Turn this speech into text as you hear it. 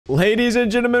Ladies and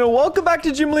gentlemen, welcome back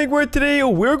to Gym League, where today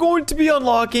we're going to be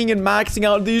unlocking and maxing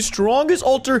out the strongest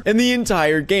altar in the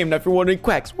entire game. Now, if you're wondering,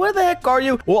 Quacks, where the heck are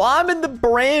you? Well, I'm in the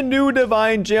brand new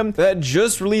Divine Gym that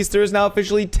just released. There's now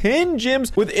officially 10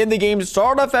 gyms within the game.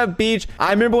 Started off at Beach.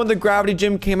 I remember when the Gravity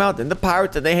Gym came out, then the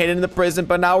Pirates, and they headed into the prison,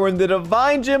 but now we're in the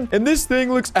Divine Gym, and this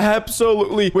thing looks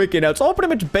absolutely wicked. Now, it's all pretty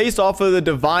much based off of the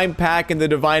Divine Pack and the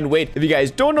Divine Weight. If you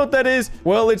guys don't know what that is,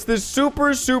 well, it's this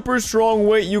super strong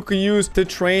weight you can use to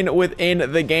train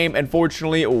within the game.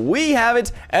 Unfortunately, we have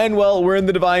it, and well, we're in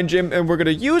the Divine Gym, and we're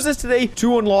gonna use this today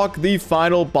to unlock the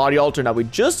final body altar. Now, we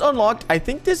just unlocked, I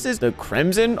think this is the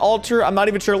Crimson altar. I'm not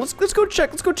even sure. Let's go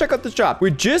check out the shop.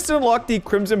 We just unlocked the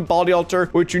Crimson body altar,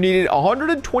 which you needed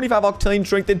 125 octillion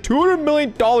strength and $200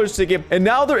 million to get. And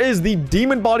now there is the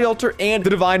Demon body altar and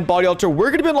the Divine body altar. We're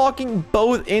gonna be unlocking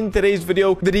both in today's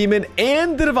video, the Demon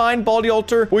and the Divine body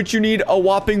altar, which you need a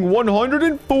whopping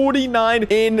 149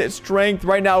 in strength.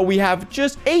 Right now we have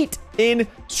just 8 in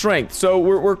strength, so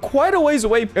we're quite a ways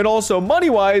away. And also money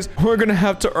wise, we're gonna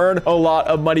have to earn a lot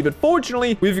of money, but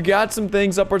fortunately we've got some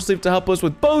things up our sleeve to help us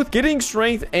with both getting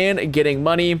strength and getting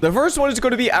money. The first one is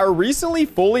going to be our recently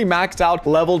fully maxed out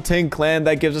level 10 clan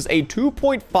that gives us a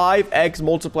 2.5x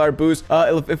multiplier boost.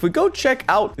 If we go check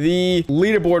out the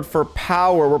leaderboard for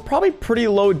power, we're probably pretty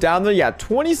low down there. Yeah,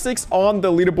 26 on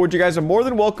the leaderboard. You guys are more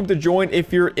than welcome to join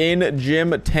if you're in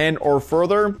gym 10 or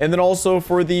further. And then also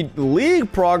for the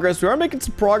league progress, we are making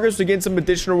some progress to get some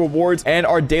additional rewards, and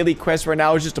our daily quest right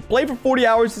now is just to play for 40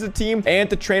 hours as a team and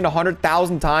to train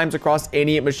 100,000 times across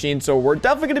any machine. So we're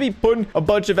definitely going to be putting a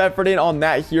bunch of effort in on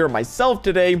that here myself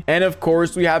today. And of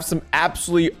course, we have some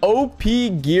absolutely OP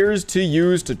gears to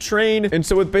use to train. And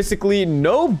so with basically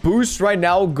no boost right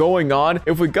now going on,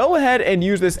 if we go ahead and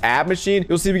use this ab machine,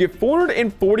 you'll see we get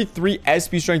 443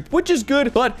 SP strength, which is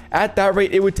good, but at that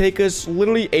rate, it would take us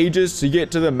literally ages to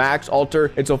get to the max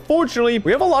altar. And so fortunately,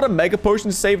 we have a lot of mega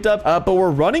potions saved up, but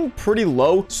we're running pretty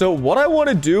low. So what I want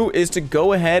to do is to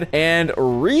go ahead and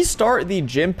restart the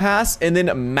gym pass and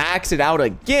then max it out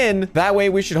again. That way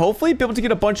we should hopefully be able to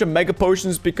get a bunch of mega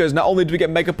potions, because not only do we get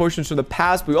mega potions from the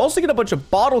past, we also get a bunch of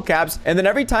bottle caps. And then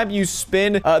every time you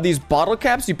spin these bottle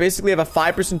caps, you basically have a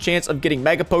 5% chance of getting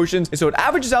mega potions. And so it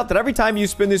averages out that every time you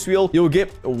spin this wheel, you'll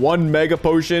get 1 mega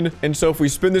potion. And so if we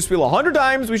spin this wheel 100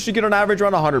 times, we should get on average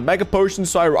around 100 mega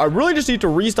potions. So I really just need to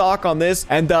restock on this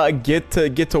and get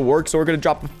to work. So we're gonna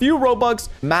drop a few Robux,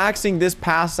 maxing this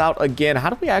pass out again. How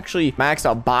do we actually max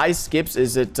out? Buy skips?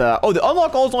 Is it oh, the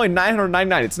unlock all is only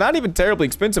 999. It's not even terribly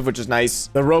expensive, which is nice.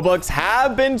 The Robux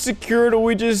have been secured.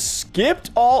 We just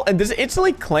skipped all, and does it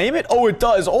instantly claim it? Oh, it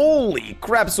does. Holy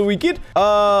crap. So we get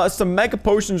some mega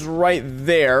potions right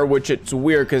there, which it's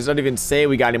weird because it doesn't even say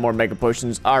we got any more mega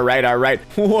potions. All right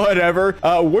Whatever.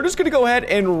 We're just gonna go ahead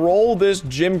and roll this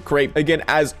gym crate again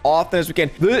as often as we can.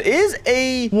 There is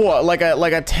a what, like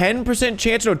a 10%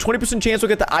 chance, no, 20% chance we'll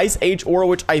get the Ice Age aura,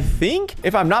 which I think,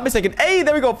 if I'm not mistaken, hey,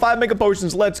 there we go, 5 mega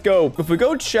potions. Let's go. If we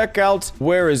go check out,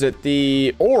 where is it,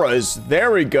 the auras,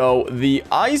 there we go. The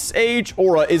Ice Age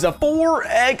aura is a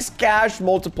 4x cash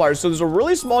multiplier, so there's a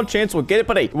really small chance we'll get it,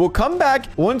 but hey, we'll come back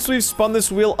once we've spun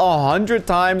this wheel 100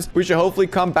 times. We should hopefully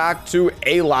come back to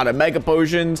a lot of mega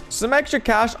potions, some extra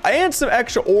cash, and some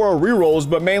extra aura rerolls,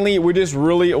 but mainly we just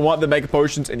really want the mega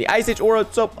potions and the Ice Age aura.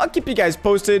 So I'll keep you guys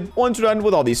posted once we're done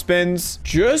with all these spins.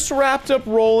 Just wrapped up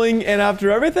rolling, and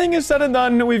after everything is said and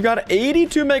done, we've got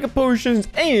 82 mega potions,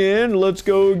 and let's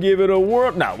go give it a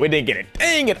whirl. No, we didn't get it.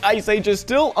 Dang it. Ice Age is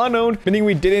still unknown, meaning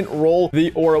we didn't roll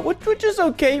the aura, which is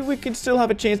okay. We could still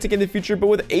have a chance to get in the future, but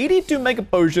with 82 mega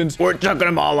potions, we're chucking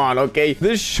them all on, okay?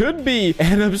 This should be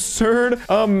an absurd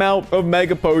amount of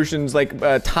mega potions, like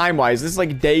time-wise. This is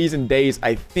like days and days,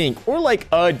 I think, or like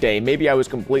a day. Maybe I was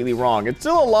completely wrong. It's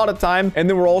still a lot of time, and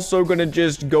then we're also gonna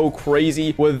just go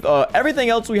crazy with everything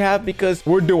else we have, because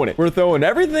we're doing it. We're throwing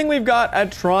everything we've got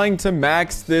at trying to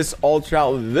max this ultra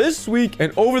out this week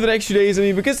and over the next few days. I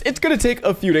mean, because it's gonna take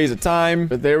a few days of time,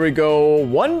 but there we go.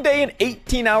 1 day and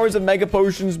 18 hours of mega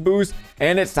potions boost,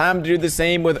 and it's time to do the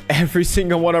same with every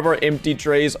single one of our empty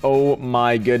trays. Oh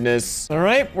my goodness. All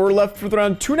right, we're left with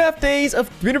around 2.5 days of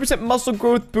 300% muscle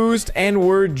growth boost, and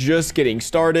we're just getting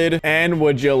started. And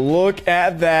would you look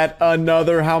at that,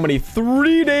 another, how many,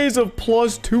 3 days of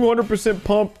plus 200%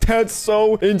 pump. That's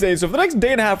so insane. So for the next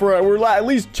day and a half, we're at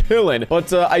least chilling.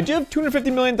 But I do have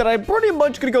 250 million that I'm pretty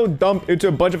much gonna go dump into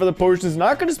a bunch of other potions.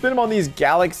 Not gonna spend them on these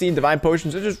galaxy and divine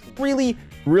potions. They're just really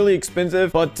really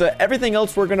expensive, but everything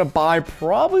else we're gonna buy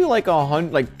probably like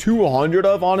 200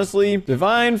 of, honestly.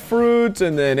 Divine fruits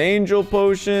and then angel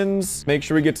potions. Make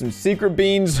sure we get some secret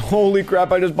beans. Holy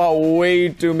crap, I just bought way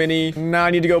too many. Now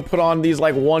I need to go put on these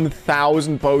like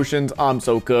 1,000 potions. I'm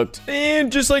so cooked.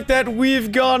 And just like that,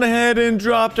 we've gone ahead and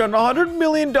dropped on $100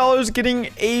 million, getting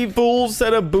a full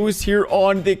set of boosts here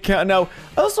on the account. Now,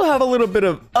 I also have a little bit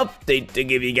of update to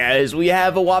give you guys. We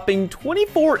have a whopping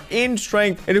 24 in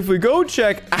strength, and if we go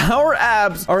check, our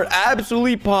abs are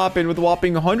absolutely popping with a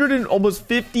whopping 100 and almost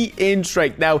 50 in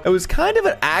strength. Now, it was kind of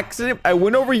an accident. I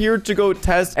went over here to go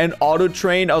test and auto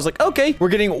train. I was like, okay, we're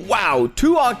getting, wow,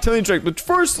 2 octillion strength, which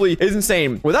firstly is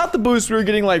insane. Without the boost, we were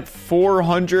getting like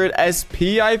 400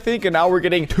 SP, I think, and now we're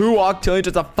getting 2 octillions.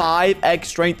 It's a 5x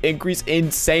strength increase.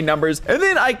 Insane numbers. And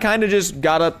then I kind of just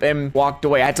got up and walked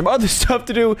away. I had some other stuff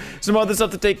to do, some other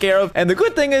stuff to take care of. And the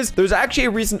good thing is there's actually a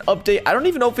recent update. I don't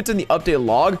even know if it's in the update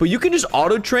log, but you can just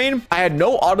auto train. I had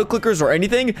no auto clickers or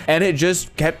anything, and it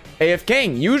just kept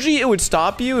AFKing. Usually it would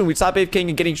stop you and we'd stop AFKing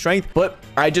and getting strength, but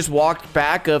I just walked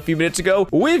back a few minutes ago.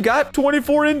 We've got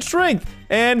 24 in strength.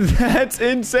 And that's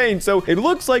insane. So it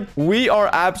looks like we are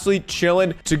absolutely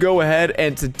chilling to go ahead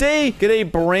and today get a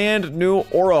brand new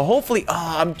aura. Hopefully,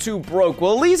 I'm too broke.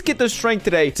 We'll at least get the strength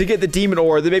today to get the demon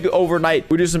aura. Then maybe overnight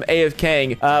we do some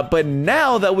AFKing. But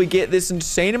now that we get this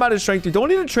insane amount of strength, we don't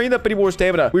need to train up any more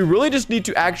stamina. We really just need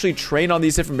to actually train on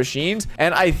these different machines.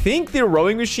 And I think the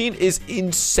rowing machine is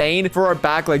insane for our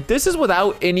back. Like, this is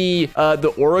without any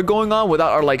the aura going on,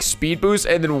 without our like speed boost.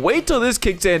 And then wait till this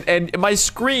kicks in and my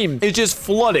screen is just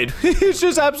flooded. It's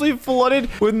just absolutely flooded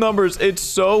with numbers. It's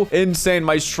so insane.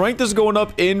 My strength is going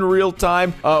up in real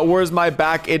time, whereas my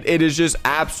back, it is just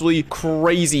absolutely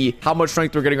crazy how much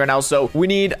strength we're getting right now. So we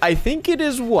need, I think it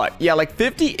is what? Yeah, like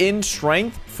 50 in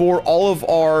strength for all of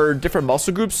our different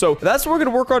muscle groups. So that's what we're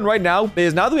going to work on right now.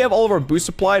 Is now that we have all of our boosts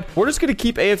applied, we're just going to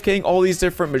keep AFKing all these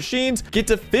different machines, get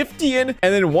to 50 in,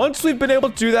 and then once we've been able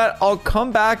to do that, I'll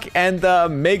come back and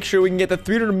make sure we can get the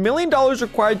 $300 million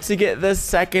required to get the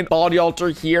second body altar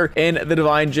here in the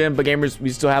Divine Gym. But gamers, we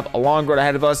still have a long road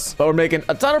ahead of us, but we're making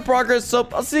a ton of progress. So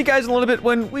I'll see you guys in a little bit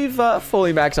when we've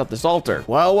fully maxed out this altar.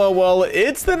 Well,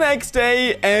 it's the next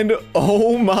day, and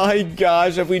oh my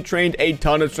gosh, have we trained a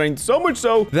ton of strength, so much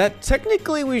so that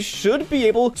technically we should be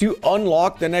able to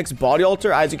unlock the next body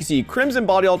altar. As you can see, Crimson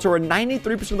body altar, we're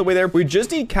 93% of the way there. We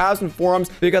just need calves and forearms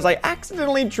because I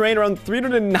accidentally trained around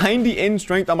 390 in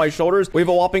strength on my shoulders. We have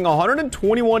a whopping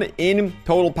 121 in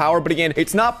total power, but again,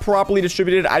 it's not properly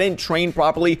distributed. I didn't train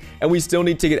properly, and we still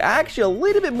need to get actually a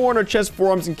little bit more in our chest,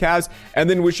 forearms, and calves, and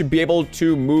then we should be able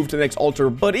to move to the next altar.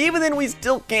 But even then, we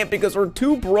still can't because we're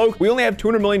too broke. We only have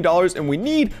 $200 million, and we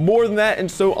need more than that. And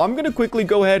so I'm gonna quickly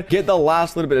go ahead, get the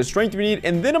last little bit of strength we need,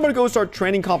 and then I'm gonna go start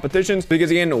training competitions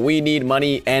because again, we need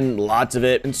money and lots of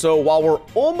it. And so while we're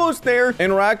almost there,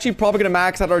 and we're actually probably gonna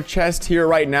max out our chest here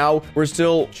right now, we're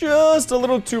still just a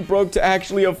little too broke to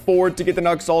actually afford to get the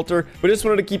next altar, but just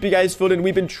wanted to keep you guys filled in.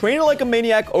 We've been training like a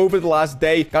maniac over the last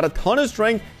day, got a ton of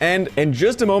strength, and in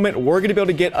just a moment, we're gonna be able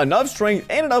to get enough strength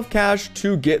and enough cash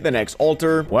to get the next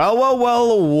altar. Well,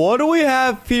 what do we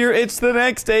have here? It's the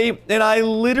next day, and I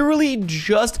literally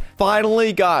just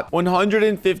finally got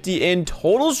 150 in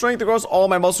total strength across all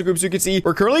my muscle groups. You can see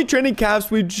we're currently training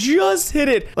calves. We just hit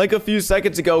it like a few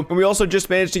seconds ago, and we also just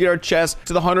managed to get our chest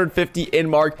to the 150 in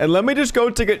mark. And let me just go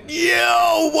take a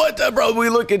what the bro, we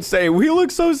look insane. We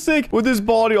look so sick with this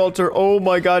body altar. Oh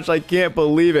my gosh, I can't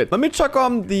believe it. Let me check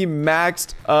on the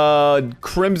maxed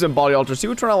Crimson body altar, see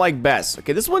which one I like best.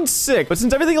 Okay, this one's sick, but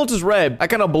since everything else is red, I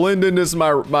kind of blend into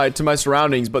my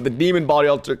surroundings. But the demon body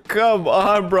altar, come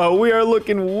on bro, we are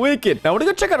looking wicked. Now I want to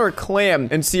go check out our clan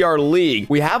and see our league.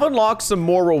 We have unlocked some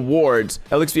more rewards.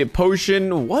 That looks to be a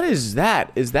potion. What is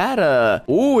that? Is that a...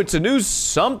 Ooh, it's a new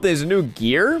something. Is a new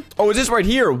gear? Oh, is this right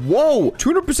here? Whoa,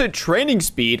 200% training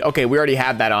speed. Okay, we already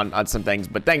had that on some things,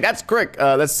 but dang, that's quick.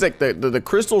 That's sick. The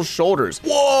crystal shoulders.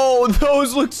 Whoa,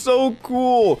 those look so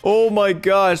cool. Oh my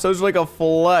gosh, those are like a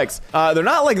flex. They're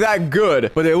not like that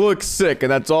good, but they look sick,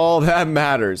 and that's all that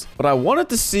matters. But I wanted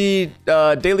to see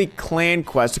daily clan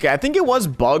quest. Okay, I think it was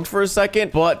bugged for a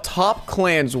second, but top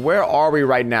clans, where are we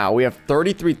right now? We have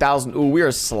 33,000. Ooh, we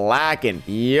are slacking.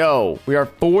 Yo, we are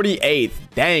 48th.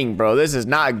 Dang, bro, this is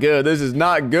not good. This is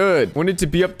not good. We need to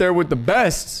be up there with the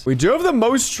best. We do have the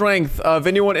most strength of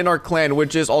anyone in our clan,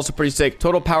 which is also pretty sick.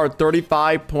 Total power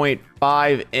 35.5.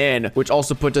 5 in, which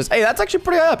also puts us, hey, that's actually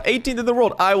pretty high up. 18th in the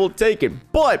world. I will take it.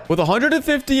 But with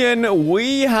 150 in,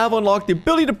 we have unlocked the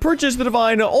ability to purchase the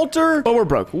Divine Altar, but we're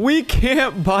broke. We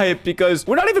can't buy it because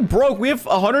we're not even broke. We have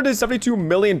 $172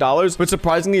 million, but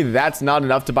surprisingly, that's not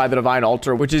enough to buy the Divine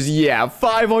Altar, which is, yeah,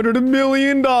 $500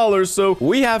 million. So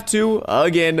we have to,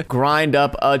 again, grind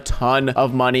up a ton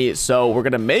of money. So we're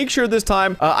going to make sure this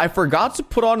time, I forgot to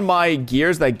put on my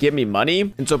gears that give me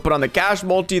money. And so put on the cash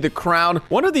multi, the crown.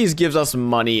 One of these gives us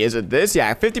money. Is it this?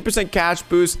 Yeah, 50% cash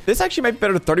boost. This actually might be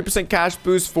better. 30% cash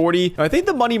boost, 40. I think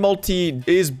the money multi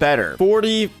is better.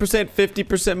 40%,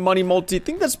 50% money multi. I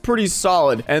think that's pretty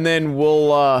solid. And then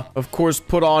we'll, of course,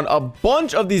 put on a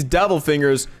bunch of these devil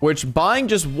fingers, which buying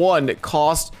just one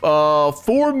cost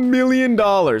 $4 million.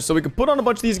 So we can put on a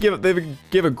bunch of these, they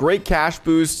give a great cash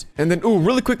boost. And then, ooh,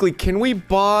 really quickly, can we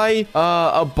buy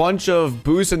a bunch of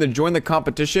boosts and then join the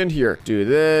competition? Here, do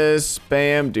this,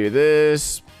 bam, do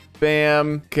this,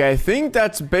 bam. Okay, I think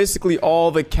that's basically all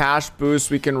the cash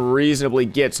boosts we can reasonably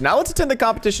get. So now let's attend the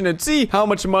competition and see how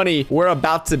much money we're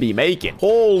about to be making.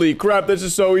 Holy crap, this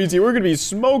is so easy. We're gonna be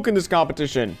smoking this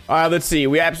competition. All right, let's see.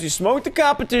 We absolutely smoked the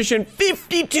competition.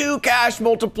 52 cash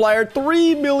multiplier,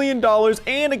 $3 million,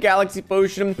 and a galaxy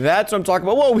potion. That's what I'm talking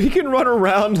about. Whoa, we can run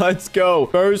around. Let's go.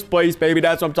 First place, baby.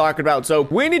 That's what I'm talking about. So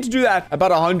we need to do that about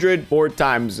 100 more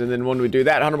times. And then when we do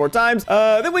that 100 more times,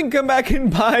 then we can come back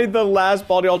and buy the last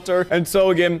body altar. And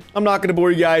so again, I'm not gonna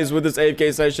bore you guys with this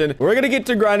AFK session. We're gonna get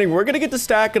to grinding. We're gonna get to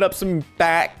stacking up some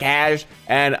fat cash,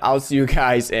 and I'll see you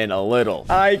guys in a little.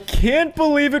 I can't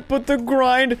believe it, but the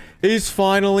grind is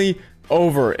finally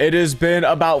over. It has been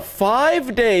about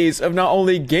 5 days of not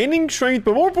only gaining strength,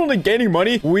 but more importantly, gaining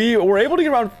money. We were able to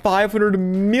get around $500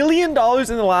 million in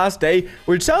the last day,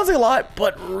 which sounds like a lot,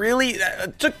 but really,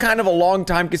 it took kind of a long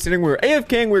time considering we were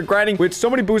AFKing, we were grinding with so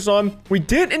many boosts on. We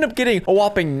did end up getting a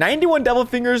whopping 91 devil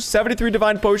fingers, 73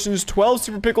 divine potions, 12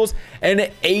 super pickles, and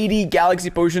 80 galaxy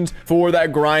potions for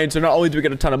that grind. So not only did we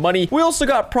get a ton of money, we also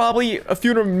got probably a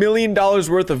few $100 million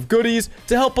worth of goodies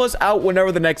to help us out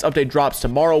whenever the next update drops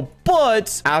tomorrow.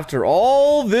 But after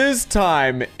all this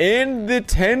time in the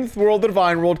 10th world, the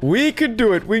Divine World, we could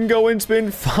do it. We can go and spend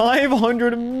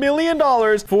 $500 million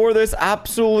for this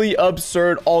absolutely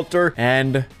absurd altar.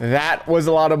 And that was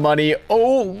a lot of money.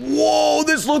 Oh, whoa,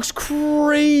 this looks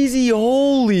crazy.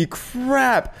 Holy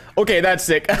crap. Okay, that's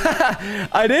sick.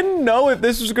 I didn't know if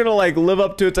this was gonna like live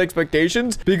up to its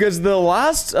expectations because the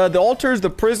last, the altars, the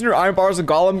prisoner, iron bars, and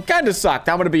golem kind of sucked.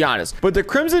 I'm gonna be honest. But the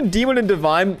crimson demon and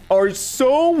divine are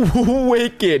so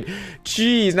wicked.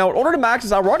 Jeez. Now, in order to max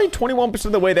this out, we're already 21%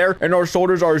 of the way there, and our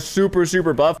shoulders are super,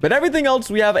 super buff. But everything else,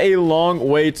 we have a long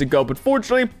way to go. But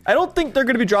fortunately, I don't think they're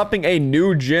gonna be dropping a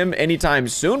new gym anytime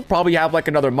soon. Probably have like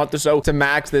another month or so to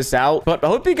max this out. But I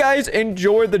hope you guys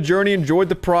enjoyed the journey, enjoyed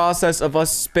the process of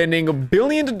us spending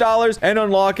billions of dollars and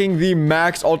unlocking the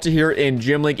max altar here in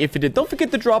GymLink. If you did, don't forget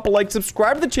to drop a like,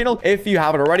 subscribe to the channel if you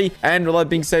haven't already. And with that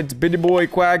being said, it's Bitty Boy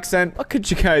Quacks, and I'll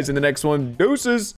catch you guys in the next one. Deuces.